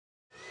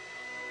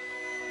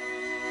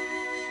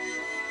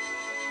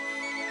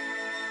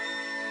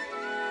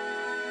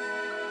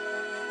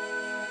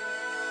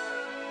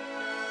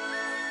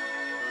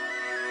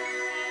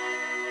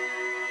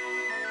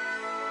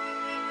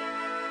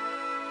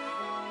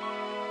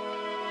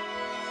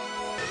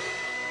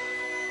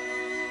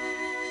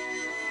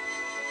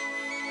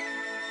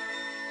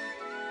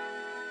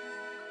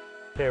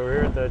Okay, we're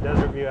here at the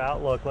Desert View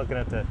Outlook looking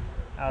at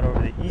out over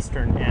the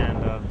eastern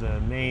end of the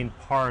main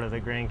part of the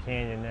Grand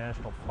Canyon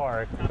National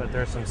Park, but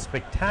there's some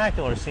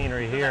spectacular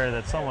scenery here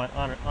that's somewhat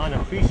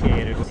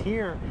unappreciated.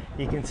 Here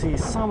you can see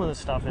some of the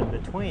stuff in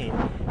between,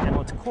 and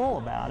what's cool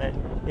about it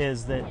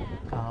is that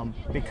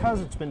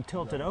because it's been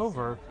tilted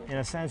over, in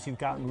a sense you've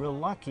gotten real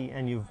lucky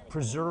and you've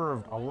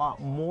preserved a lot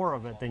more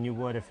of it than you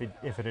would if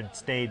it had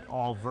stayed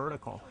all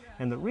vertical.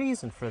 And the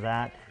reason for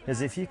that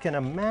is, if you can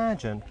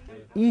imagine,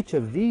 each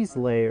of these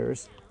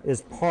layers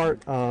is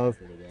part of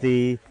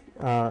the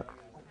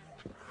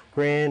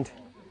Grand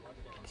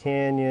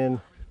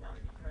Canyon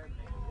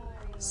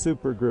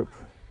Supergroup.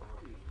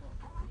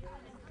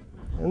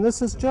 And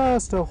this is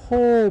just a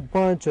whole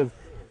bunch of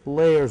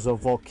layers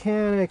of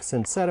volcanics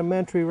and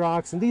sedimentary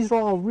rocks, and these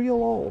are all real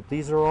old.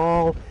 These are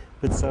all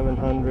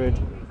 700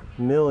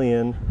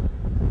 million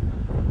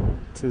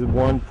to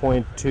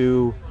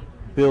 1.2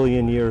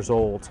 billion years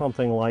old,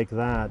 something like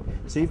that.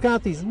 So you've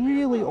got these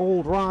really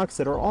old rocks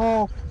that are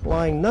all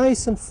lying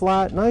nice and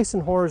flat, nice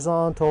and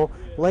horizontal,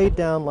 laid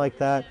down like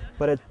that,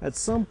 but at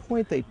some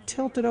point they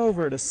tilted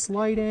over at a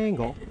slight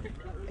angle,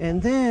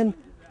 and then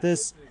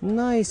this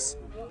nice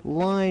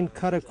line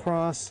cut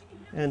across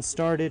and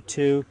started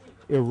to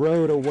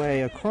erode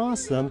away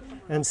across them.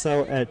 And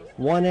so at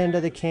one end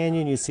of the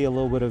canyon you see a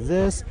little bit of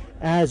this.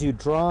 As you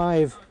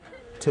drive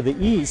to the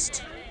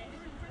east,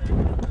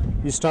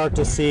 you start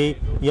to see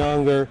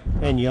younger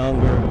and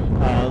younger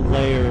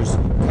layers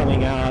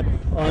coming out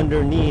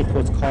underneath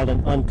what's called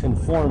an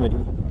unconformity.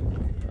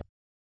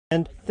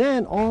 And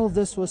then all of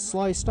this was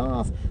sliced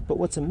off, but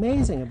what's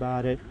amazing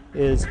about it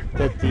is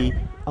that the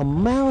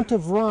amount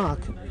of rock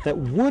that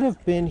would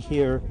have been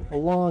here a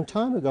long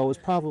time ago was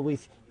probably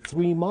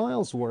 3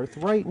 miles worth.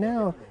 Right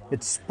now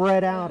it's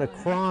spread out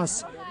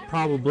across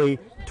probably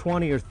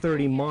 20 or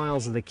 30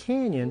 miles of the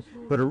canyon,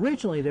 but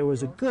originally there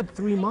was a good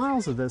 3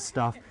 miles of this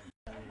stuff.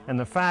 And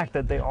the fact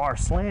that they are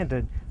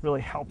slanted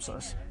really helps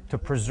us to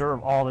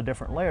preserve all the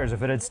different layers.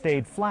 If it had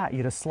stayed flat,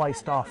 you'd have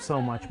sliced off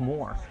so much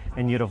more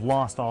and you'd have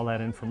lost all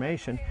that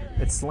information.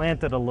 It's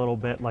slanted a little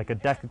bit like a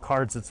deck of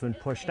cards that's been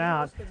pushed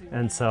out,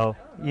 and so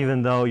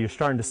even though you're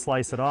starting to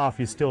slice it off,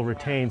 you still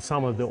retain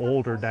some of the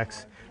older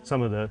decks,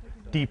 some of the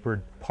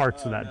deeper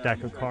parts of that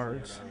deck of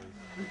cards.